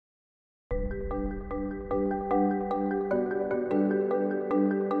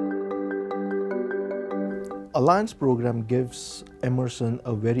Alliance program gives Emerson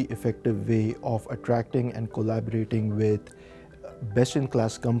a very effective way of attracting and collaborating with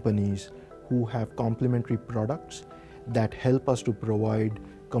best-in-class companies who have complementary products that help us to provide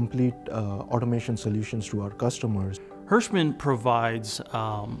complete automation solutions to our customers. Hirschmann provides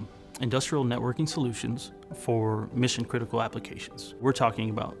industrial networking solutions for mission-critical applications. We're talking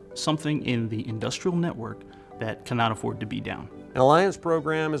about something in the industrial network that cannot afford to be down. An alliance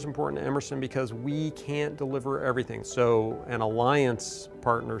program is important to Emerson because we can't deliver everything. So an alliance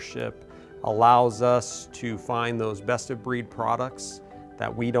partnership allows us to find those best-of-breed products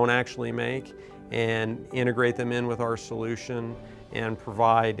that we don't actually make and integrate them in with our solution and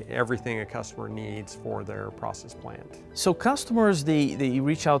provide everything a customer needs for their process plant. So customers, they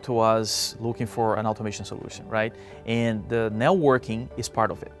reach out to us looking for an automation solution, right? And the networking is part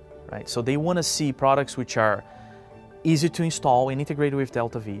of it, right? So they want to see products which are easy to install and integrate with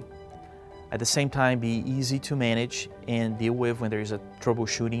DeltaV. At the same time, be easy to manage and deal with when there is a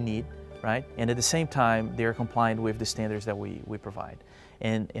troubleshooting need, right? And at the same time, they're compliant with the standards that we provide.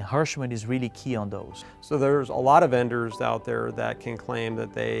 And Hirschmann is really key on those. So there's a lot of vendors out there that can claim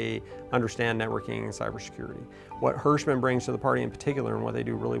that they understand networking and cybersecurity. What Hirschmann brings to the party in particular and what they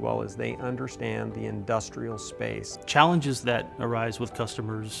do really well is they understand the industrial space. Challenges that arise with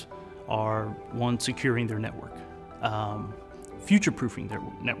customers are, one, securing their network, future-proofing their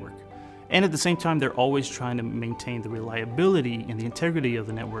network. And at the same time, they're always trying to maintain the reliability and the integrity of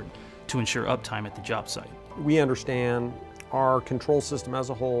the network to ensure uptime at the job site. We understand our control system as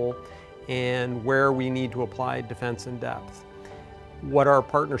a whole and where we need to apply defense in depth. What our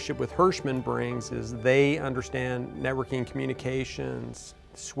partnership with Hirschmann brings is they understand networking communications,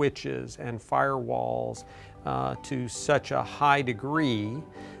 switches, and firewalls to such a high degree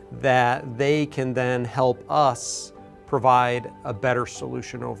that they can then help us provide a better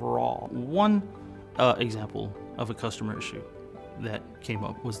solution overall. One example of a customer issue that came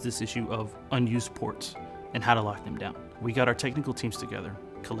up was this issue of unused ports and how to lock them down. We got our technical teams together,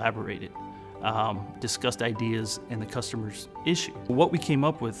 collaborated, discussed ideas and the customer's issue. What we came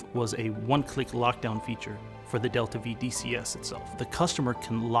up with was a one-click lockdown feature for the DeltaV DCS itself. The customer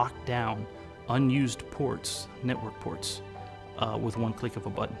can lock down unused ports, network ports, with one click of a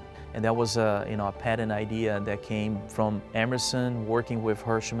button. And that was a patent idea that came from Emerson working with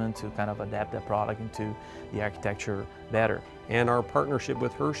Hirschmann to kind of adapt that product into the architecture better. And our partnership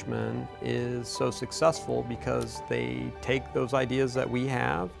with Hirschmann is so successful because they take those ideas that we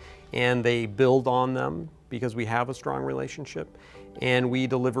have and they build on them because we have a strong relationship and we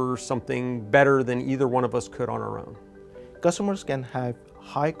deliver something better than either one of us could on our own. Customers can have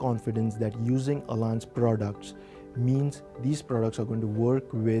high confidence that using Alliance products means these products are going to work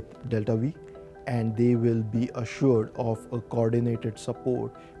with DeltaV and they will be assured of a coordinated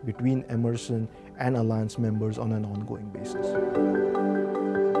support between Emerson and Alliance members on an ongoing basis.